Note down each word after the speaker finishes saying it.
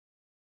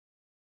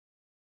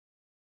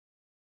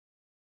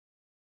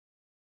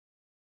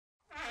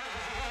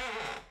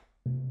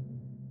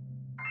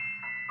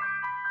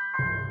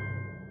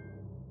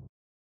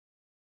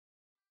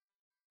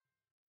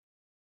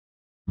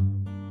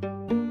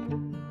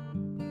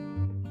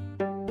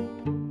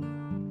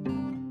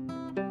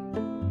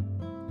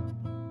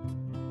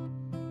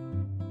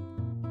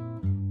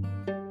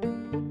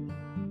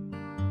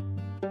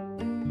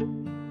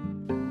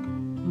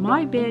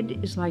my bed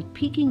is like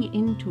peeking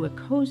into a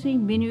cozy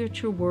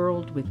miniature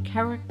world with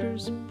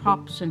characters,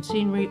 props, and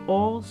scenery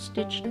all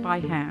stitched by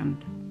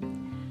hand.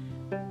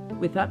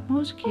 With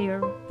utmost care,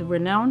 the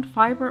renowned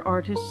fiber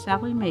artist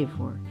Sally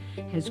Mavor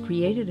has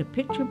created a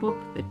picture book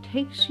that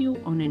takes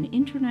you on an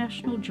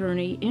international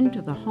journey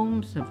into the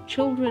homes of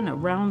children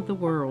around the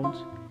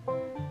world.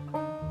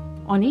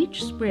 On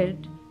each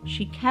spread,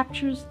 she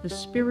captures the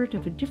spirit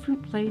of a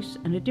different place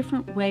and a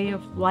different way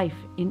of life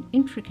in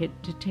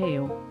intricate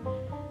detail.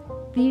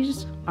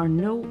 These are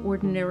no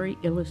ordinary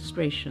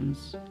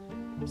illustrations.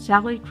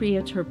 Sally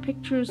creates her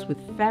pictures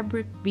with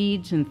fabric,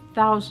 beads, and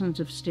thousands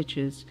of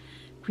stitches,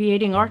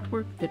 creating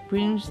artwork that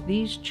brings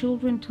these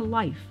children to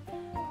life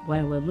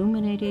while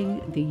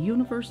illuminating the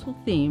universal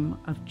theme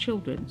of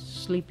children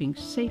sleeping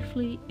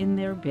safely in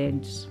their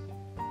beds.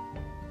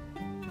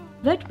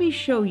 Let me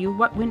show you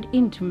what went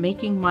into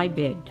making my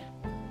bed.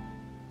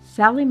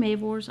 Sally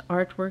Mavor's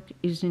artwork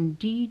is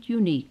indeed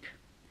unique.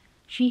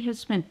 She has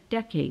spent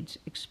decades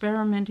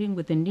experimenting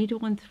with a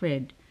needle and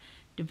thread,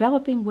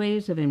 developing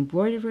ways of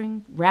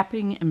embroidering,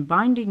 wrapping, and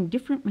binding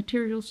different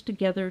materials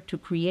together to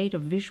create a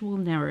visual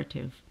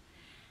narrative.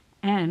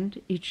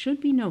 And it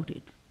should be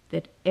noted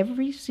that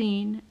every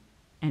scene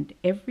and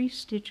every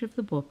stitch of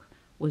the book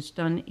was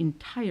done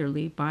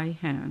entirely by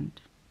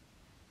hand.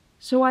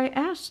 So I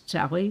asked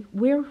Sally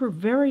where her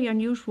very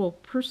unusual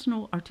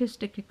personal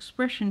artistic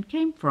expression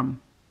came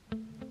from.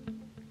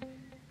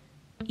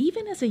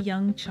 Even as a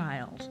young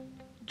child,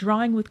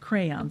 drawing with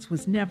crayons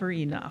was never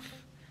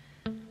enough.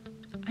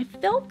 I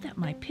felt that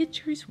my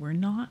pictures were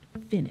not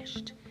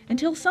finished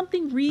until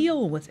something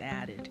real was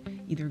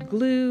added, either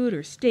glued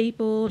or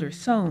stapled or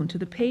sewn to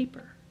the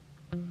paper.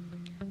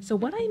 So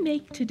what I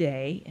make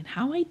today and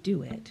how I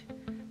do it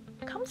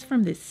comes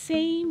from this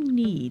same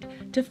need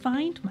to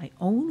find my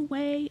own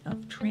way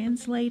of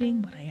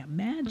translating what I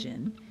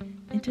imagine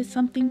into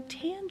something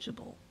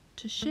tangible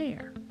to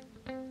share.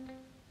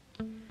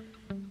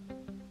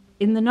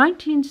 In the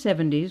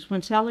 1970s,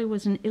 when Sally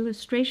was an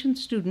illustration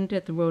student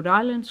at the Rhode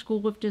Island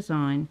School of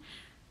Design,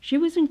 she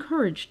was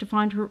encouraged to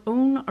find her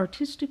own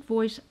artistic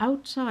voice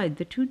outside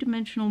the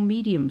two-dimensional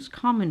mediums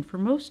common for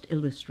most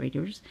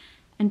illustrators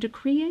and to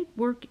create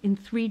work in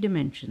 3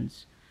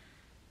 dimensions.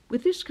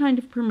 With this kind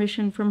of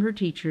permission from her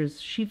teachers,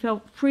 she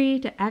felt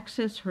free to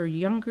access her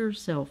younger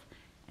self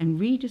and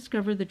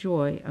rediscover the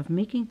joy of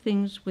making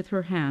things with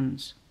her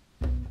hands.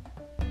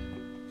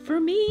 For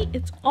me,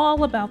 it's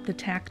all about the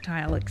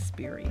tactile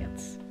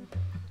experience.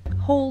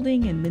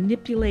 Holding and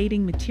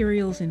manipulating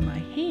materials in my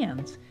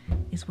hands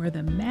is where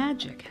the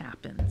magic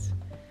happens.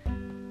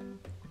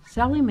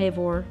 Sally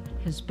Mavor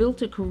has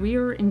built a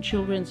career in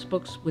children's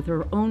books with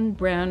her own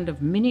brand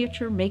of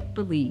miniature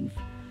make-believe.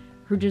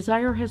 Her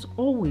desire has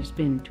always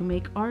been to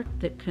make art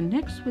that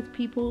connects with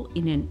people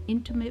in an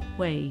intimate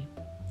way.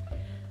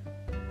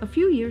 A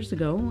few years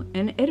ago,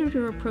 an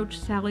editor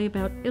approached Sally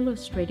about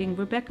illustrating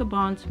Rebecca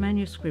Bond's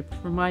manuscript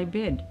for my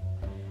bed,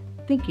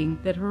 thinking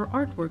that her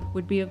artwork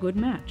would be a good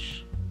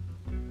match.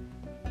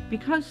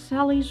 Because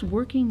Sally's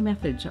working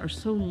methods are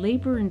so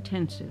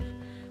labor-intensive,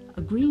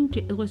 agreeing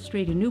to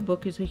illustrate a new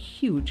book is a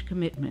huge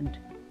commitment.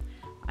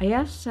 I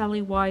asked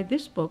Sally why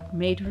this book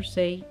made her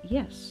say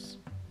yes.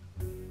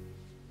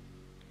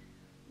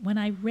 When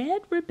I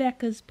read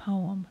Rebecca's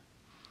poem,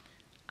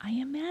 I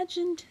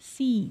imagined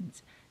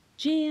scenes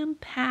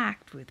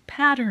jam-packed with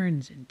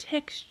patterns and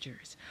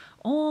textures,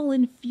 all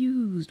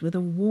infused with a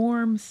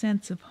warm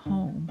sense of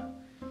home.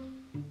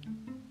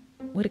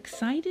 What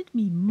excited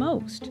me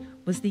most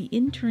was the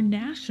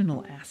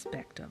international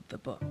aspect of the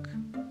book.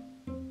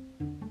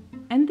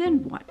 And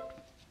then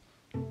what?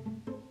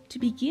 To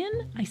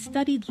begin, I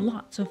studied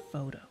lots of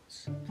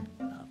photos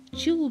of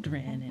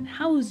children and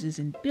houses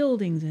and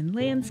buildings and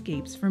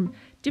landscapes from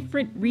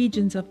different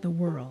regions of the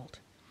world.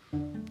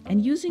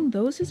 And using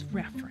those as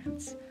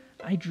reference,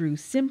 I drew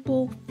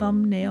simple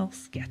thumbnail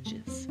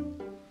sketches.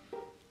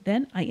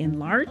 Then I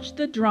enlarged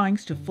the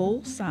drawings to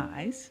full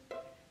size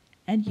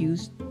and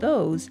used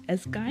those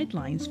as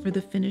guidelines for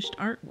the finished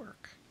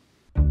artwork.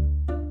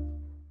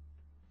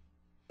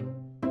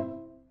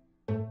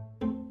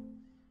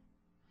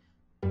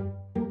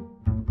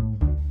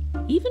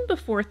 Even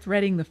before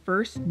threading the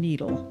first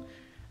needle,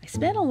 I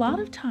spent a lot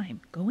of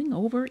time going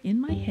over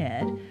in my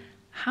head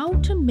how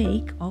to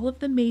make all of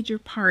the major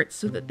parts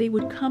so that they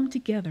would come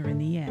together in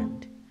the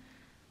end.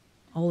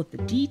 All of the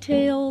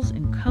details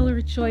and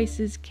color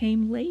choices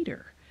came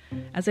later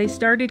as I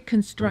started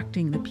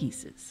constructing the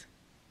pieces.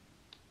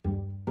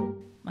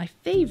 My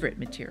favorite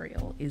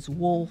material is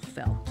wool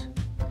felt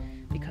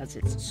because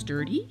it's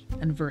sturdy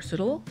and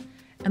versatile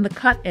and the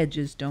cut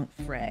edges don't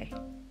fray.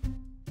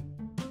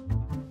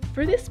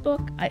 For this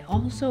book, I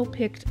also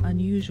picked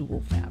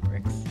unusual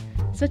fabrics,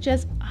 such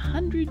as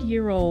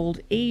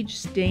 100-year-old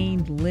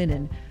age-stained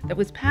linen that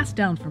was passed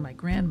down from my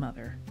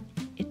grandmother.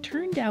 It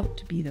turned out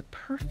to be the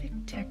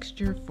perfect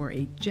texture for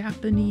a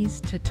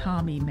Japanese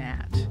tatami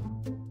mat.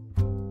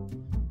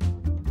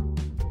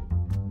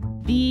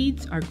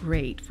 Beads are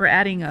great for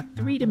adding a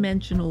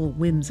 3-dimensional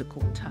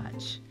whimsical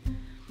touch.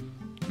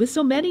 With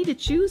so many to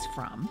choose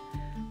from,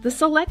 The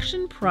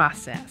selection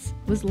process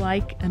was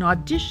like an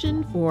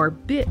audition for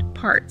bit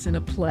parts in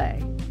a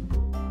play.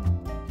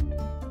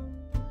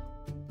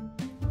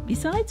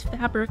 Besides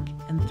fabric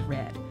and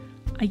thread,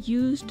 I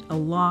used a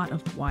lot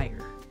of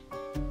wire.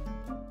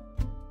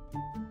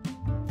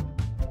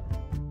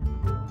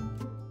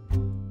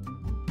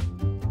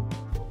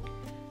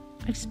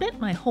 I've spent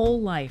my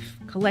whole life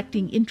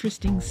collecting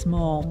interesting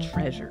small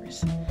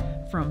treasures,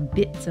 from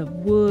bits of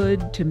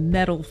wood to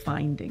metal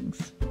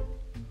findings.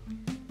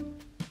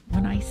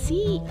 When I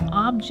see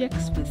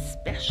objects with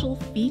special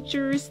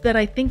features that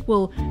I think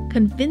will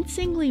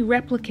convincingly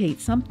replicate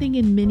something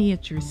in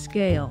miniature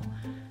scale,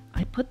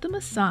 I put them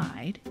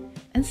aside,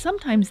 and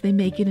sometimes they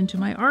make it into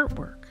my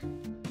artwork.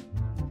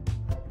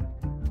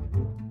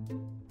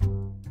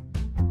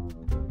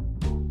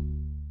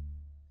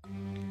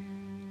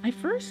 I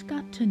first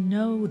got to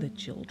know the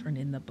children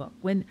in the book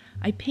when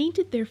I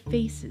painted their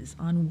faces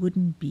on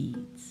wooden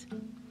beads.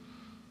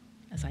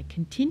 As I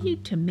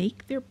continued to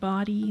make their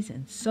bodies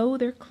and sew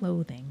their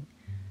clothing,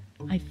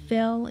 I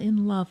fell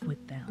in love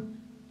with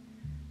them.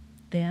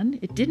 Then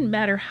it didn't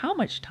matter how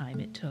much time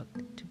it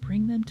took to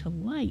bring them to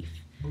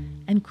life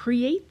and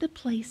create the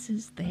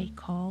places they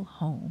call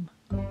home.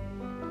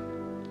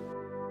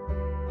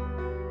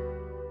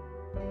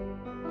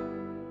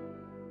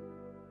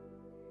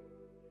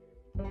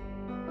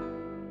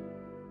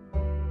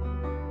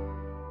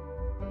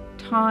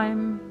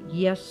 Time,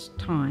 yes,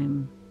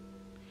 time.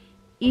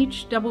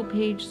 Each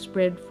double-page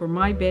spread for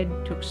my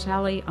bed took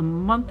Sally a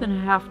month and a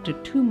half to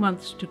 2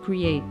 months to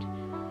create.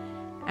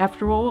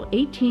 After all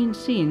 18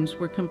 scenes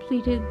were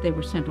completed, they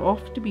were sent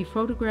off to be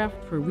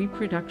photographed for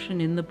reproduction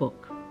in the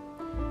book.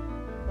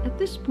 At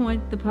this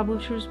point, the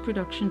publisher's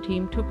production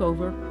team took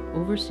over,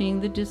 overseeing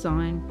the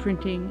design,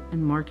 printing,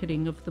 and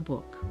marketing of the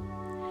book.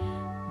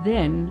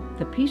 Then,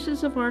 the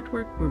pieces of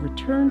artwork were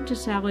returned to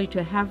Sally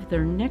to have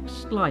their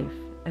next life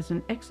as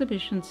an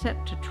exhibition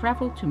set to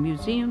travel to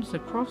museums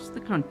across the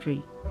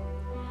country.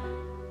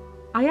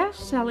 I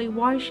asked Sally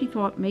why she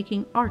thought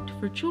making art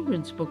for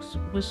children's books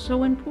was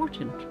so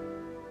important.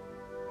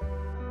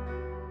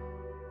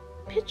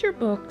 Picture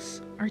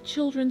books are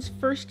children's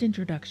first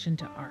introduction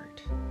to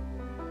art.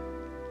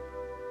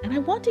 And I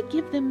want to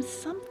give them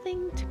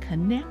something to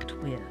connect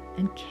with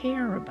and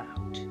care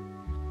about.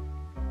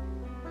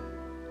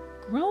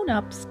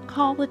 Grown-ups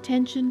call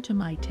attention to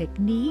my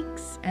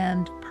techniques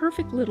and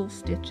perfect little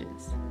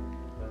stitches.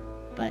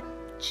 But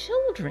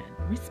children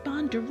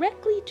respond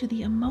directly to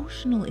the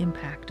emotional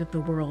impact of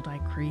the world I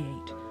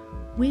create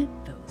with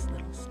those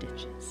little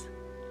stitches.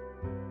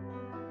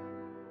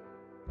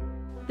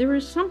 There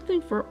is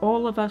something for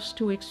all of us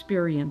to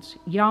experience,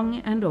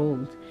 young and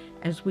old,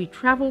 as we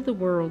travel the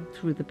world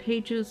through the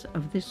pages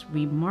of this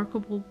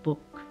remarkable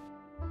book.